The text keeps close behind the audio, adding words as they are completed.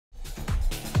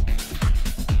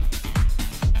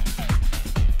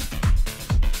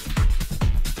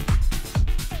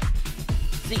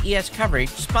CES coverage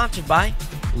sponsored by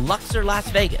Luxor Las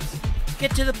Vegas.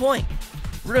 Get to the point.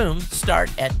 Rooms start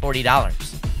at $40.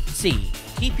 See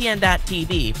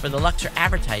TPN.TV for the Luxor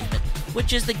advertisement,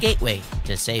 which is the gateway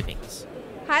to savings.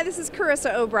 Hi, this is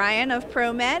Carissa O'Brien of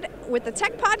ProMed with the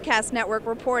Tech Podcast Network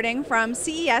reporting from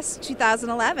CES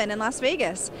 2011 in Las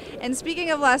Vegas. And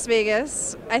speaking of Las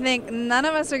Vegas, I think none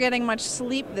of us are getting much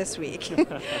sleep this week.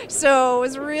 So I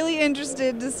was really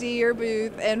interested to see your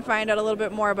booth and find out a little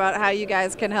bit more about how you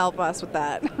guys can help us with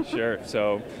that. Sure.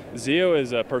 So Zeo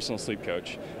is a personal sleep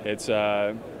coach. It's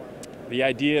the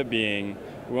idea being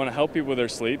we want to help people with their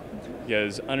sleep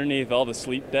because underneath all the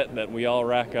sleep debt that we all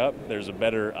rack up, there's a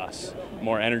better us,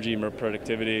 more energy, more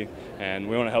productivity, and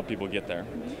we want to help people get there.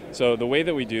 So the way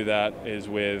that we do that is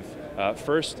with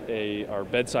first our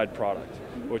bedside product,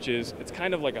 which is, it's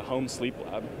kind of like a home sleep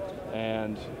lab.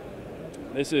 And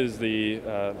this is the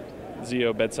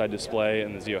Zeo bedside display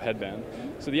and the Zeo headband.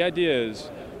 So the idea is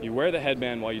you wear the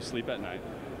headband while you sleep at night.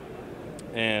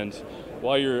 And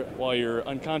while you're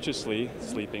unconsciously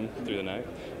sleeping through the night,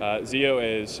 Zeo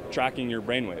is tracking your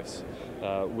brainwaves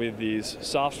with these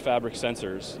soft fabric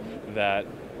sensors that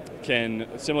can,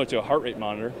 similar to a heart rate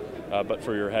monitor, but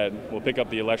for your head, will pick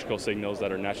up the electrical signals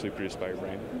that are naturally produced by your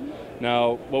brain.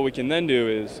 Now, what we can then do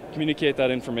is communicate that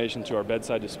information to our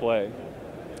bedside display,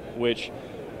 which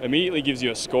immediately gives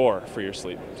you a score for your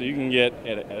sleep. So you can get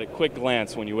at a quick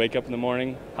glance when you wake up in the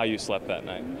morning how you slept that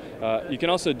night. You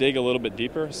can also dig a little bit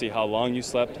deeper, see how long you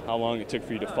slept, how long it took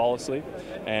for you to fall asleep,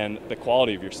 and the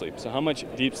quality of your sleep. So how much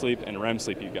deep sleep and REM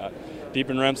sleep you got. Deep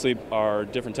and REM sleep are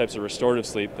different types of restorative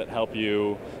sleep that help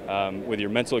you with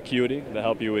your mental acuity, that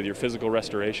help you with your physical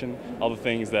restoration, all the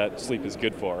things that sleep is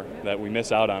good for, that we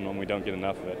miss out on when we don't get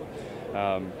enough of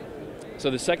it. So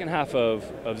the second half of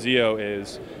Zeo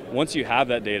is, once you have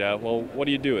that data, well, what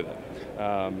do you do with it?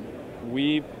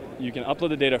 You can upload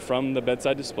the data from the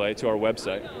bedside display to our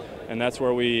website, and that's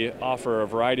where we offer a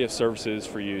variety of services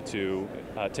for you to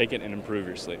take it and improve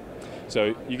your sleep.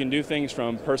 So you can do things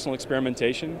from personal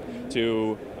experimentation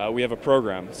to, we have a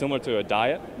program similar to a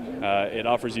diet. It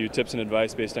offers you tips and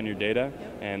advice based on your data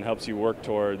and helps you work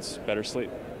towards better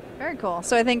sleep. Very cool.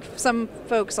 So I think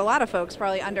a lot of folks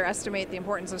probably underestimate the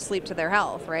importance of sleep to their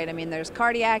health, right? I mean, there's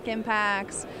cardiac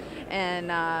impacts,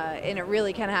 and it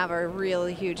really can have a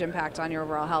really huge impact on your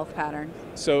overall health pattern.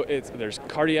 So there's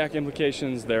cardiac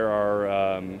implications, there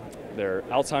are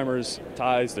Alzheimer's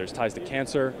ties, there's ties to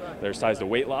cancer, there's ties to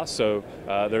weight loss. So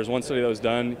there's one study that was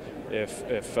done,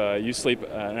 if you sleep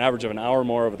an average of an hour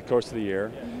more over the course of the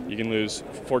year, you can lose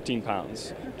 14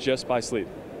 pounds just by sleep.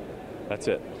 That's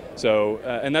it. So,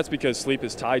 and that's because sleep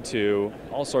is tied to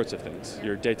all sorts of things.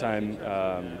 Your daytime,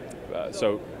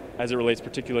 so as it relates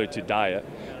particularly to diet,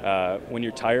 when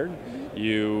you're tired,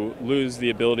 you lose the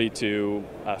ability to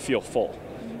feel full.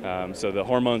 So the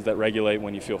hormones that regulate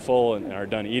when you feel full and are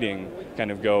done eating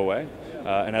kind of go away.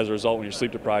 And as a result, when you're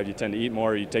sleep deprived, you tend to eat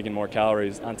more, you take in more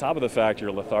calories, on top of the fact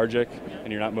you're lethargic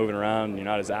and you're not moving around, you're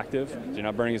not as active, so you're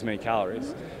not burning as many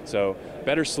calories. So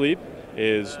better sleep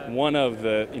is one of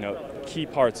the key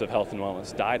parts of health and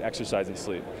wellness: diet, exercise, and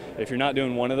sleep. If you're not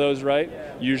doing one of those right,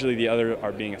 usually the other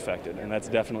are being affected, and that's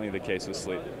definitely the case with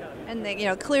sleep. And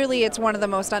clearly it's one of the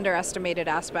most underestimated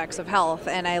aspects of health,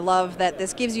 and I love that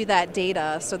this gives you that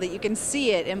data so that you can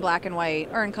see it in black and white,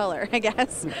 or in color, I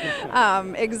guess,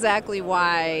 exactly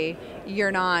why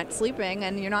you're not sleeping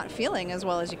and you're not feeling as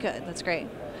well as you could. That's great.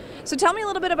 So tell me a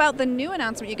little bit about the new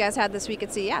announcement you guys had this week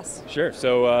at CES. Sure.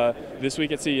 So this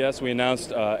week at CES we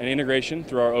announced an integration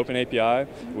through our open API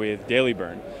with Daily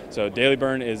Burn. So Daily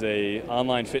Burn is an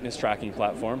online fitness tracking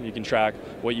platform. You can track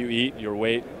what you eat, your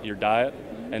weight, your diet,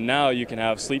 and now you can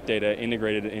have sleep data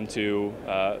integrated into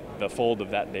the fold of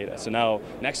that data. So now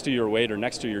next to your weight or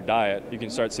next to your diet, you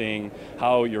can start seeing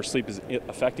how your sleep is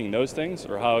affecting those things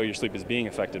or how your sleep is being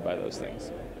affected by those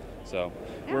things. So,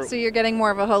 so you're getting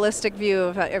more of a holistic view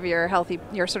of your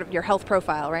health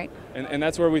profile, right? And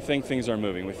that's where we think things are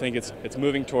moving. We think it's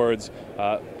moving towards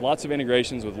lots of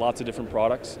integrations with lots of different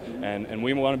products, and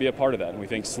we want to be a part of that. And we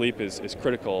think sleep is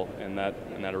critical in that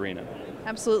arena.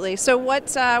 Absolutely. So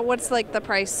what's like the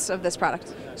price of this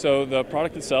product? So the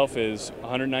product itself is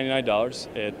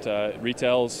 $199. It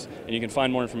retails, and you can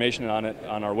find more information on it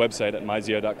on our website at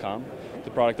myzeo.com.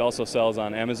 The product also sells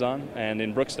on Amazon and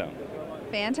in Brookstone.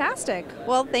 Fantastic.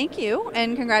 Well, thank you,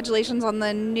 and congratulations on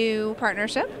the new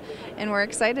partnership. And we're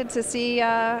excited to see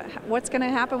what's going to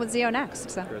happen with Zeo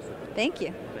next. So, thank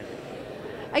you.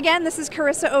 Again, this is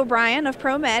Carissa O'Brien of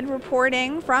ProMed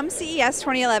reporting from CES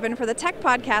 2011 for the Tech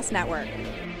Podcast Network.